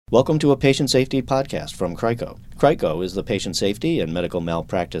Welcome to a patient safety podcast from CRICO. CRICO is the patient safety and medical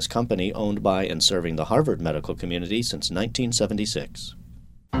malpractice company owned by and serving the Harvard medical community since 1976.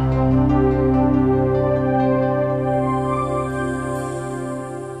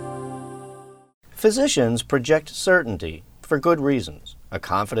 Physicians project certainty for good reasons. A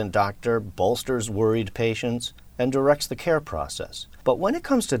confident doctor bolsters worried patients and directs the care process. But when it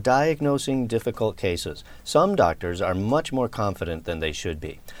comes to diagnosing difficult cases, some doctors are much more confident than they should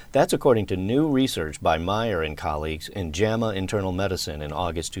be. That's according to new research by Meyer and colleagues in JAMA Internal Medicine in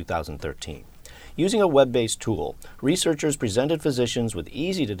August 2013. Using a web-based tool, researchers presented physicians with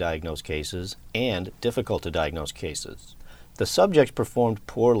easy-to-diagnose cases and difficult-to-diagnose cases. The subjects performed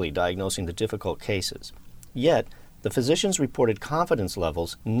poorly diagnosing the difficult cases. Yet, the physicians reported confidence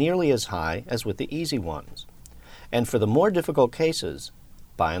levels nearly as high as with the easy ones. And for the more difficult cases,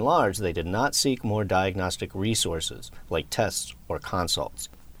 by and large, they did not seek more diagnostic resources like tests or consults.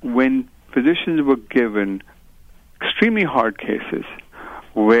 When physicians were given extremely hard cases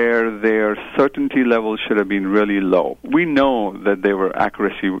where their certainty levels should have been really low, we know that their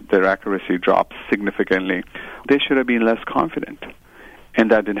accuracy dropped significantly. They should have been less confident,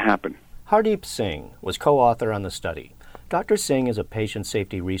 and that didn't happen. Hardeep Singh was co-author on the study. Dr. Singh is a patient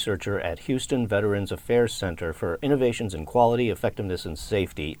safety researcher at Houston Veterans Affairs Center for Innovations in Quality, Effectiveness, and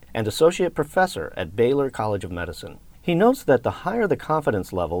Safety, and associate professor at Baylor College of Medicine. He notes that the higher the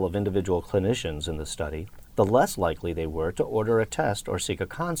confidence level of individual clinicians in the study, the less likely they were to order a test or seek a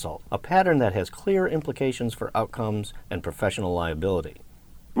consult, a pattern that has clear implications for outcomes and professional liability.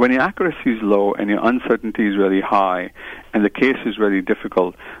 When your accuracy is low and your uncertainty is really high and the case is really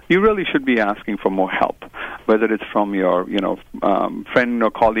difficult, you really should be asking for more help, whether it's from your friend or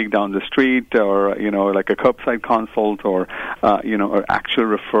colleague down the street or, like a curbside consult or, or actual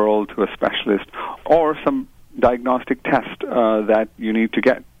referral to a specialist or some diagnostic test that you need to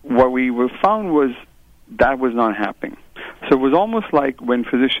get. What we found was that was not happening. So it was almost like when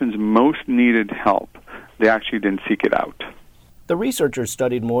physicians most needed help, they actually didn't seek it out. The researchers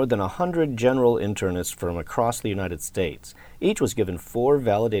studied more than 100 general internists from across the United States. Each was given 4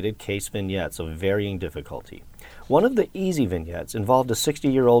 validated case vignettes of varying difficulty. One of the easy vignettes involved a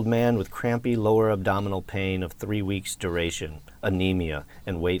 60-year-old man with crampy lower abdominal pain of 3 weeks duration, anemia,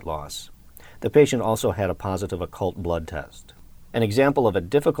 and weight loss. The patient also had a positive occult blood test. An example of a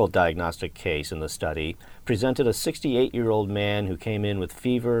difficult diagnostic case in the study presented a 68-year-old man who came in with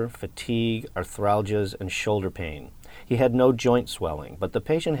fever, fatigue, arthralgias, and shoulder pain. He had no joint swelling, but the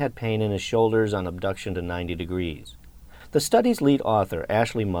patient had pain in his shoulders on abduction to 90 degrees. The study's lead author,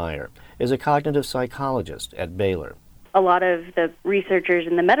 Ashley Meyer, is a cognitive psychologist at Baylor. A lot of the researchers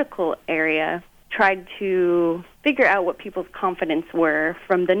in the medical area tried to figure out what people's confidence were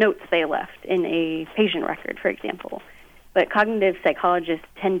from the notes they left in a patient record, for example. But cognitive psychologists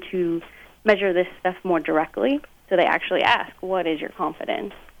tend to measure this stuff more directly, so they actually ask, what is your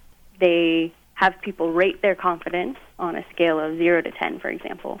confidence? They have people rate their confidence on a scale of 0 to 10, for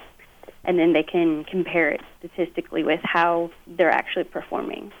example, and then they can compare it statistically with how they're actually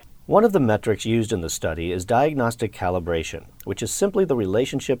performing. One of the metrics used in the study is diagnostic calibration, which is simply the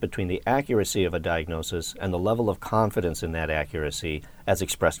relationship between the accuracy of a diagnosis and the level of confidence in that accuracy as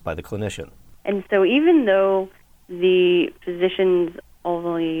expressed by the clinician. And so even though the physicians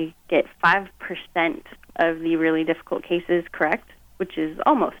only get 5% of the really difficult cases correct, which is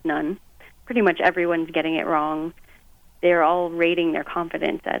almost none, pretty much everyone's getting it wrong. They're all rating their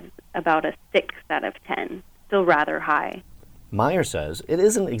confidence as about a 6 out of 10, still rather high. Meyer says it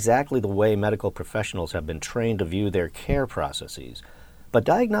isn't exactly the way medical professionals have been trained to view their care processes, but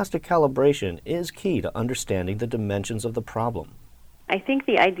diagnostic calibration is key to understanding the dimensions of the problem. I think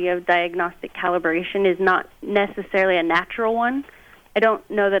the idea of diagnostic calibration is not necessarily a natural one. I don't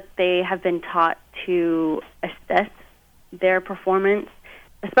know that they have been taught to assess their performance,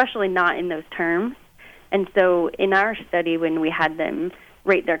 especially not in those terms. And so in our study, when we had them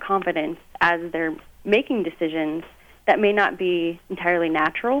rate their confidence as they're making decisions, that may not be entirely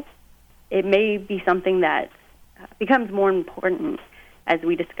natural. It may be something that becomes more important as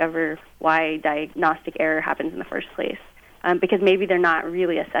we discover why diagnostic error happens in the first place, because maybe they're not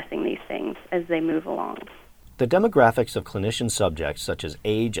really assessing these things as they move along. The demographics of clinician subjects, such as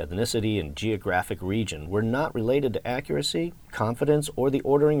age, ethnicity, and geographic region, were not related to accuracy, confidence, or the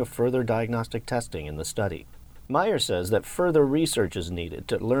ordering of further diagnostic testing in the study. Meyer says that further research is needed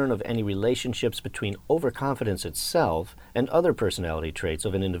to learn of any relationships between overconfidence itself and other personality traits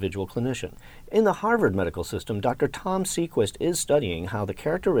of an individual clinician. In the Harvard medical system, Dr. Tom Sequist is studying how the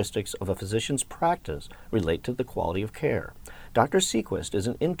characteristics of a physician's practice relate to the quality of care. Dr. Sequist is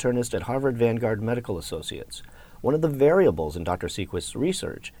an internist at Harvard Vanguard Medical Associates. One of the variables in Dr. Sequist's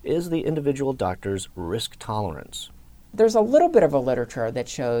research is the individual doctor's risk tolerance. There's a little bit of a literature that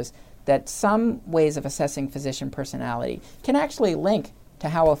shows that some ways of assessing physician personality can actually link to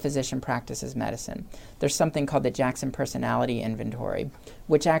how a physician practices medicine. There's something called the Jackson Personality Inventory,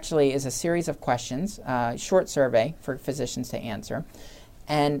 which actually is a series of questions, short survey for physicians to answer,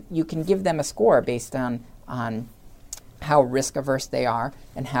 and you can give them a score based on how risk averse they are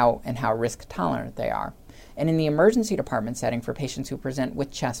and how risk tolerant they are. And in the emergency department setting for patients who present with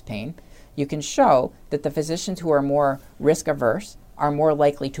chest pain, you can show that the physicians who are more risk averse are more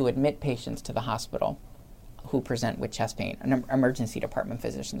likely to admit patients to the hospital who present with chest pain, emergency department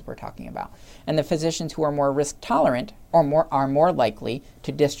physicians we're talking about. And the physicians who are more risk tolerant are more likely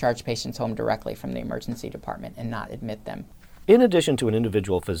to discharge patients home directly from the emergency department and not admit them. In addition to an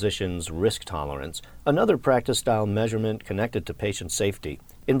individual physician's risk tolerance, another practice-style measurement connected to patient safety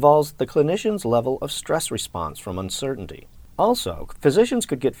involves the clinician's level of stress response from uncertainty. Also, physicians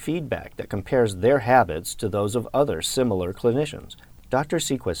could get feedback that compares their habits to those of other similar clinicians. Dr.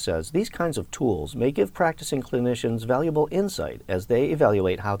 Sequist says these kinds of tools may give practicing clinicians valuable insight as they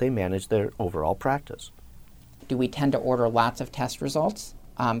evaluate how they manage their overall practice. Do we tend to order lots of test results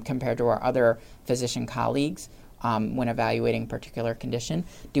compared to our other physician colleagues when evaluating a particular condition?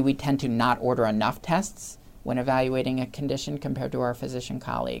 Do we tend to not order enough tests when evaluating a condition compared to our physician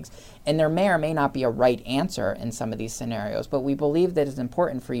colleagues? And there may or may not be a right answer in some of these scenarios, but we believe that it's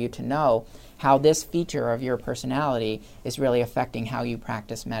important for you to know how this feature of your personality is really affecting how you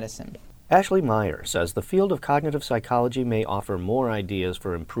practice medicine. Ashley Meyer says the field of cognitive psychology may offer more ideas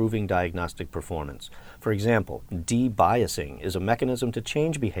for improving diagnostic performance. For example, de-biasing is a mechanism to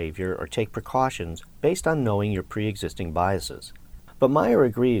change behavior or take precautions based on knowing your pre-existing biases. But Meyer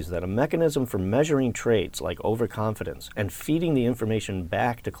agrees that a mechanism for measuring traits like overconfidence and feeding the information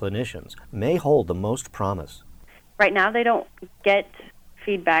back to clinicians may hold the most promise. Right now, they don't get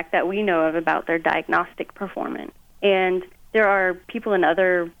feedback that we know of about their diagnostic performance. And there are people in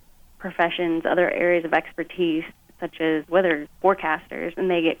other professions, other areas of expertise, such as weather forecasters, and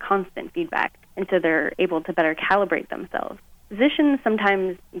they get constant feedback. And so they're able to better calibrate themselves. Physicians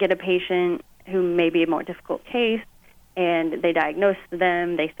sometimes get a patient who may be a more difficult case, and they diagnose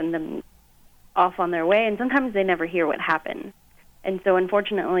them, they send them off on their way, and sometimes they never hear what happened. And so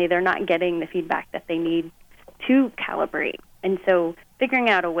unfortunately, they're not getting the feedback that they need to calibrate. And so figuring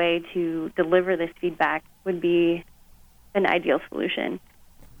out a way to deliver this feedback would be an ideal solution.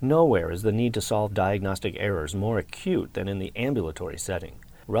 Nowhere is the need to solve diagnostic errors more acute than in the ambulatory setting.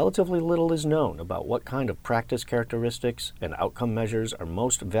 Relatively little is known about what kind of practice characteristics and outcome measures are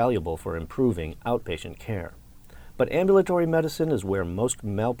most valuable for improving outpatient care. But ambulatory medicine is where most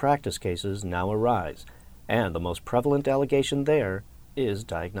malpractice cases now arise, and the most prevalent allegation there is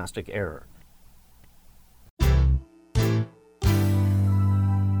diagnostic error.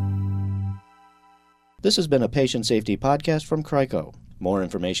 This has been a patient safety podcast from Crico. More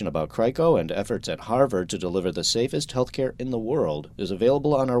information about Crico and efforts at Harvard to deliver the safest healthcare in the world is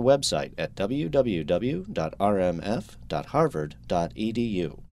available on our website at www.rmf.harvard.edu.